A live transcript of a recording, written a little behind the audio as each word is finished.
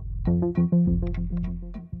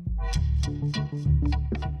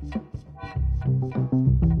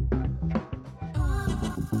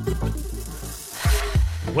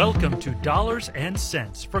Welcome to Dollars and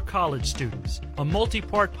Cents for College Students, a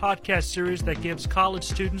multi-part podcast series that gives college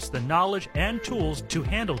students the knowledge and tools to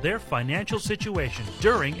handle their financial situation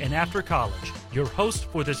during and after college. Your host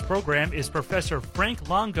for this program is Professor Frank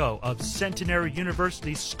Longo of Centenary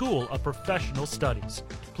University's School of Professional Studies.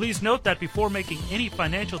 Please note that before making any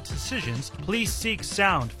financial decisions, please seek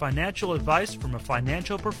sound financial advice from a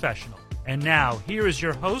financial professional. And now, here is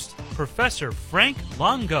your host, Professor Frank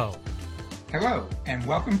Longo. Hello, and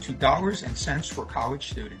welcome to Dollars and Cents for College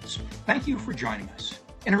Students. Thank you for joining us.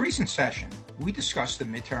 In a recent session, we discussed the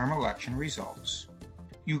midterm election results.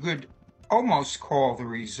 You could almost call the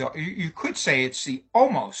result, you could say it's the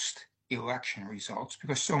almost election results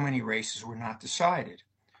because so many races were not decided.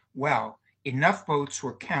 Well, enough votes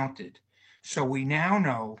were counted, so we now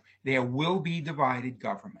know there will be divided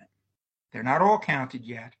government. They're not all counted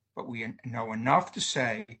yet, but we know enough to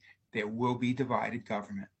say there will be divided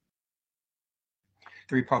government.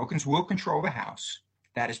 The Republicans will control the House.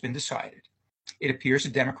 That has been decided. It appears the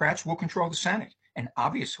Democrats will control the Senate, and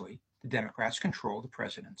obviously the Democrats control the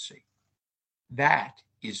presidency. That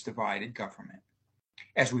is divided government.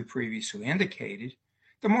 As we previously indicated,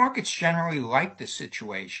 the markets generally like this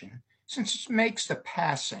situation since it makes the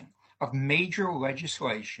passing of major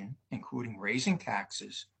legislation, including raising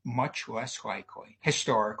taxes, much less likely.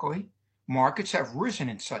 Historically, markets have risen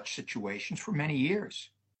in such situations for many years.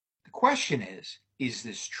 The question is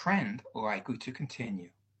this trend likely to continue?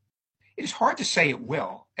 It is hard to say it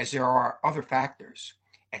will, as there are other factors.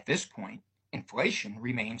 At this point, inflation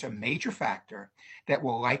remains a major factor that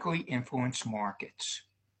will likely influence markets.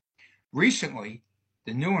 Recently,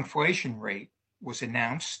 the new inflation rate was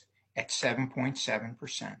announced at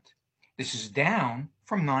 7.7%. This is down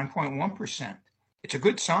from 9.1%. It's a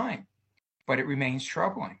good sign, but it remains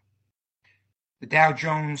troubling. The Dow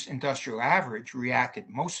Jones Industrial Average reacted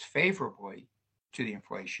most favorably to the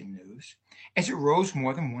inflation news as it rose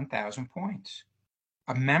more than 1,000 points.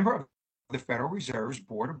 A member of the Federal Reserve's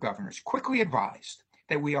Board of Governors quickly advised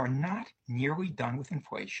that we are not nearly done with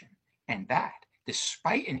inflation and that,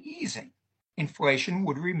 despite an easing, inflation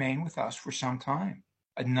would remain with us for some time.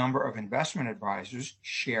 A number of investment advisors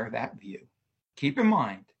share that view. Keep in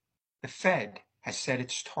mind, the Fed has set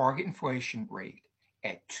its target inflation rate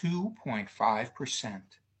at 2.5%.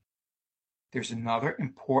 There's another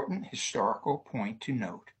important historical point to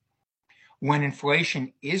note. When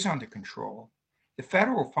inflation is under control, the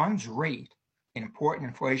federal funds rate, an important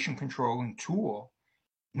inflation controlling tool,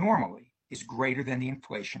 normally is greater than the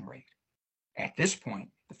inflation rate. At this point,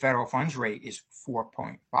 the federal funds rate is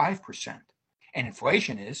 4.5%, and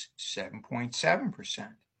inflation is 7.7%.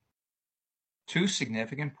 Two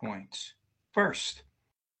significant points. First,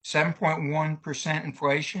 7.1%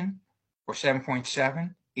 inflation, or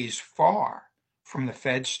 7.7%, is far from the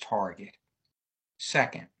Fed's target.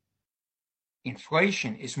 Second,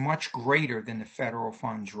 inflation is much greater than the federal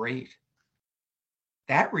funds rate.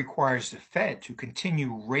 That requires the Fed to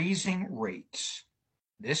continue raising rates.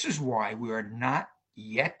 This is why we are not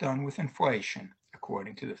yet done with inflation,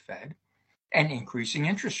 according to the Fed, and increasing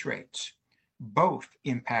interest rates. Both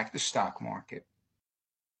impact the stock market.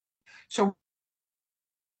 So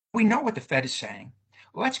we know what the Fed is saying.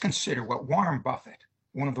 Let's consider what Warren Buffett,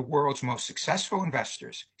 one of the world's most successful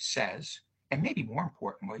investors, says, and maybe more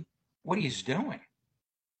importantly, what he is doing.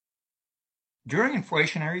 During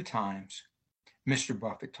inflationary times, Mr.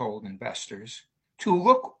 Buffett told investors to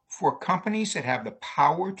look for companies that have the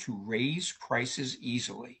power to raise prices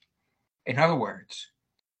easily. In other words,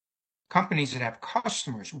 companies that have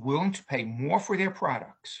customers willing to pay more for their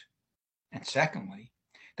products. And secondly,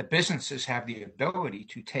 the businesses have the ability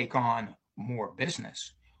to take on more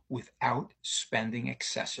business without spending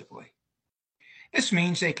excessively. This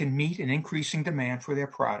means they can meet an increasing demand for their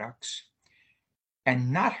products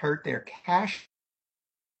and not hurt their cash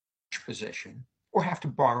position or have to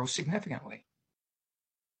borrow significantly.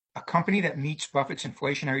 A company that meets Buffett's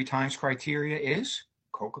inflationary times criteria is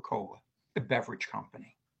Coca-Cola, the beverage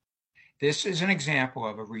company. This is an example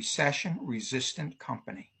of a recession-resistant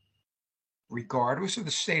company. Regardless of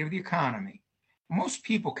the state of the economy, most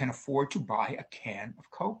people can afford to buy a can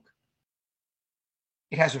of Coke.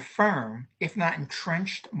 It has a firm, if not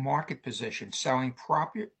entrenched, market position selling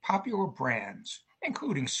popular brands,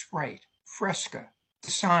 including Sprite, Fresca,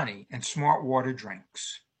 Dasani, and Smart Water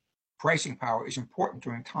drinks. Pricing power is important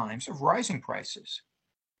during times of rising prices.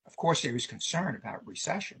 Of course, there is concern about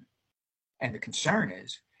recession, and the concern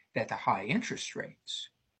is that the high interest rates,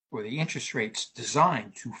 or the interest rates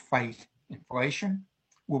designed to fight inflation,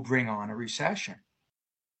 will bring on a recession.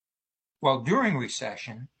 Well, during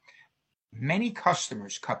recession, many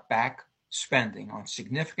customers cut back spending on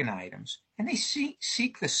significant items, and they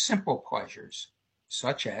seek the simple pleasures,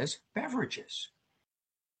 such as beverages.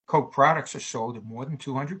 Coke products are sold in more than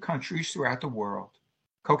 200 countries throughout the world.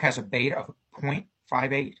 Coke has a beta of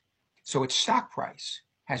 0.58, so its stock price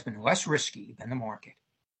has been less risky than the market.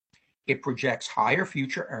 It projects higher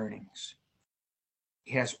future earnings.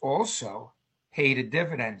 It has also paid a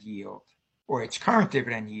dividend yield, or its current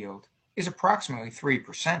dividend yield is approximately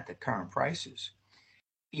 3% at current prices.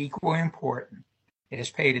 Equally important, it has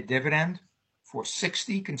paid a dividend for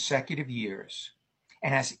 60 consecutive years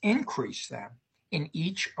and has increased them in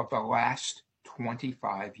each of the last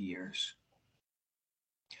 25 years.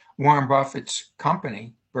 Warren Buffett's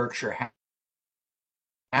company, Berkshire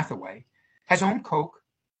Hathaway, has owned Coke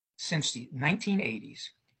since the 1980s,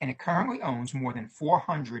 and it currently owns more than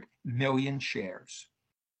 400 million shares.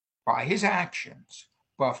 By his actions,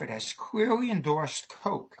 Buffett has clearly endorsed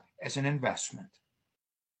Coke as an investment.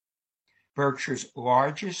 Berkshire's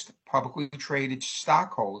largest publicly traded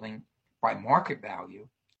stock holding by market value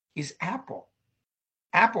is Apple.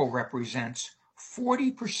 Apple represents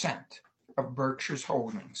 40% of Berkshire's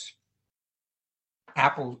holdings.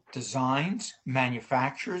 Apple designs,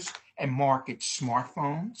 manufactures, and markets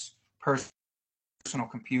smartphones, personal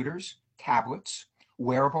computers, tablets,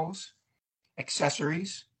 wearables,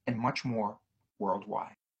 accessories, and much more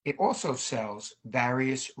worldwide. It also sells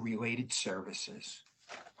various related services.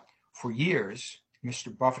 For years,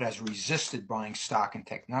 Mr. Buffett has resisted buying stock in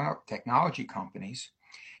technology companies,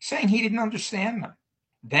 saying he didn't understand them.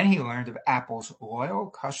 Then he learned of Apple's loyal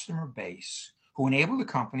customer base, who enabled the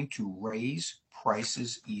company to raise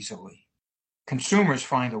prices easily. Consumers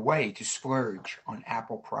find a way to splurge on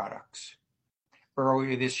Apple products.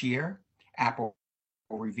 Earlier this year, Apple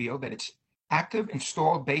revealed that its active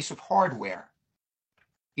installed base of hardware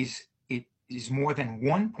is more than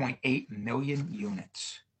 1.8 million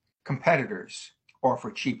units. Competitors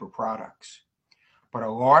offer cheaper products, but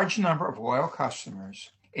a large number of loyal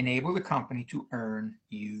customers enable the company to earn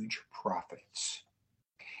huge profits.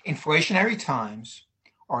 Inflationary times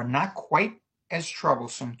are not quite as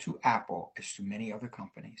troublesome to Apple as to many other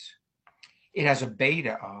companies. It has a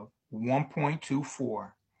beta of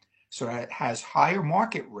 1.24, so it has higher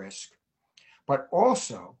market risk, but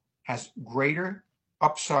also has greater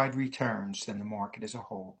upside returns than the market as a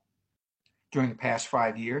whole. During the past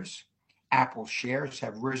 5 years, Apple shares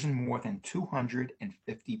have risen more than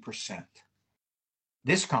 250%.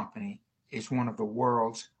 This company is one of the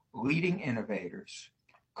world's leading innovators.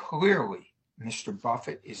 Clearly, Mr.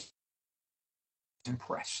 Buffett is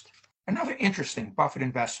impressed. Another interesting Buffett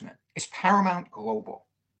investment is Paramount Global.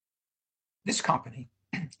 This company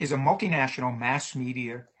is a multinational mass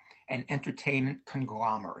media and entertainment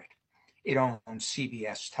conglomerate. It owns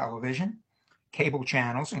CBS Television, cable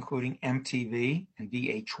channels including MTV and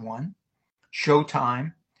VH1,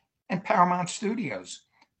 Showtime, and Paramount Studios,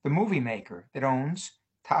 the movie maker that owns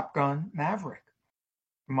Top Gun: Maverick,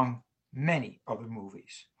 among many other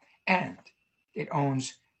movies. And it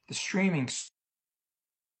owns the streaming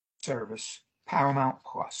service Paramount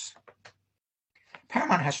Plus.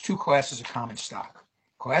 Paramount has two classes of common stock.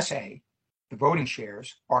 Class A, the voting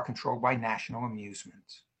shares, are controlled by National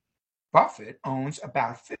Amusements. Buffett owns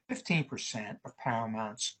about 15% of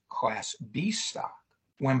Paramount's Class B stock.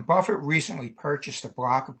 When Buffett recently purchased a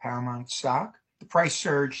block of Paramount stock, the price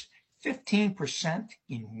surged 15%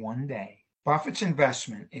 in one day. Buffett's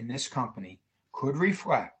investment in this company could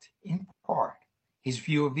reflect, in part, his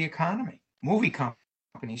view of the economy. Movie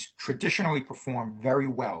companies traditionally perform very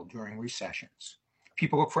well during recessions.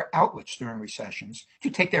 People look for outlets during recessions to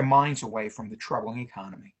take their minds away from the troubling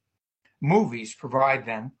economy. Movies provide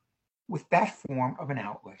them with that form of an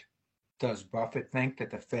outlet. Does Buffett think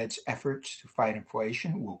that the Fed's efforts to fight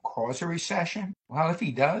inflation will cause a recession? Well, if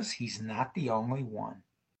he does, he's not the only one.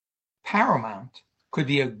 Paramount could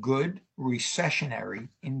be a good recessionary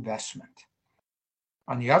investment.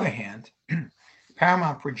 On the other hand,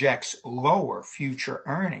 Paramount projects lower future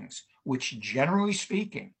earnings, which generally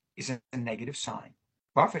speaking is a negative sign.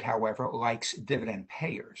 Buffett, however, likes dividend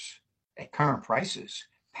payers. At current prices,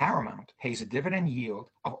 Paramount pays a dividend yield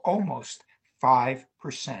of almost 5%.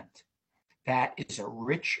 That is a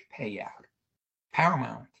rich payout.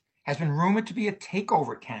 Paramount has been rumored to be a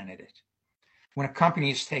takeover candidate. When a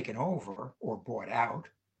company is taken over or bought out,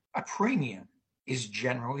 a premium is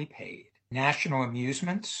generally paid. National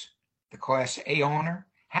Amusements, the Class A owner,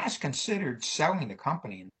 has considered selling the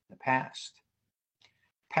company in the past.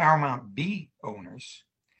 Paramount B owners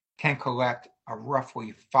can collect a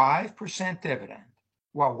roughly 5% dividend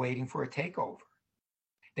while waiting for a takeover.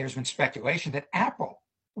 There's been speculation that Apple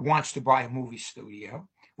wants to buy a movie studio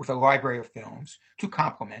with a library of films to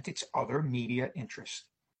complement its other media interests.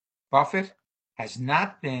 Buffett has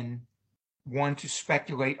not been one to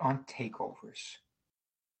speculate on takeovers.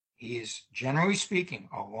 He is, generally speaking,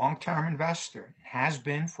 a long-term investor and has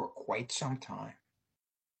been for quite some time.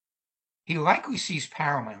 He likely sees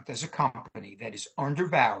Paramount as a company that is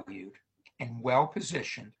undervalued and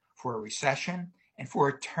well-positioned for a recession and for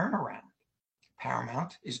a turnaround.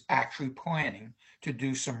 Paramount is actually planning to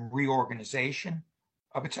do some reorganization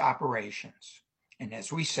of its operations. And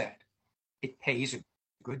as we said, it pays a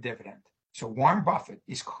good dividend. So Warren Buffett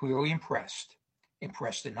is clearly impressed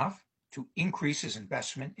enough to increase his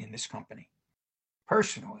investment in this company.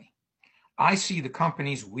 Personally, I see the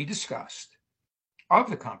companies we discussed, I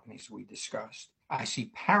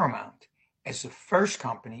see Paramount as the first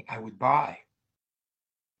company I would buy.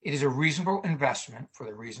 It is a reasonable investment for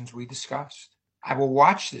the reasons we discussed. I will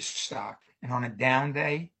watch this stock, and on a down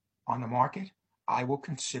day on the market, I will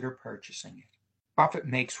consider purchasing it. Buffett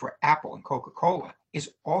makes for Apple and Coca-Cola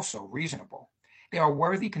is also reasonable. They are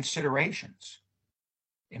worthy considerations.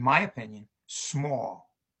 In my opinion, small,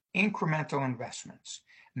 incremental investments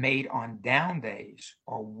made on down days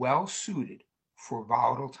are well suited for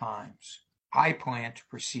volatile times. I plan to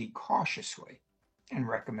proceed cautiously and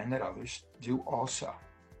recommend that others do also.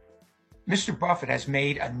 Mr. Buffett has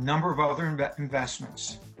made a number of other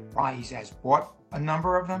investments. Why he has bought a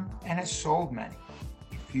number of them and has sold many.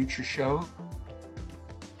 In future shows,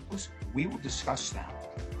 we will discuss them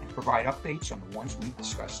and provide updates on the ones we've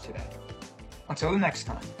discussed today. Until the next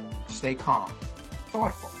time, stay calm,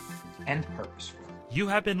 thoughtful, and purposeful. You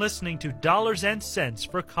have been listening to Dollars and Cents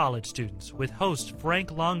for College Students with host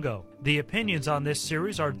Frank Longo. The opinions on this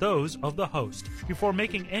series are those of the host. Before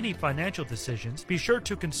making any financial decisions, be sure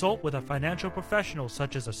to consult with a financial professional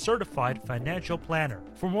such as a certified financial planner.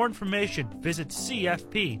 For more information, visit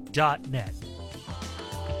cfp.net.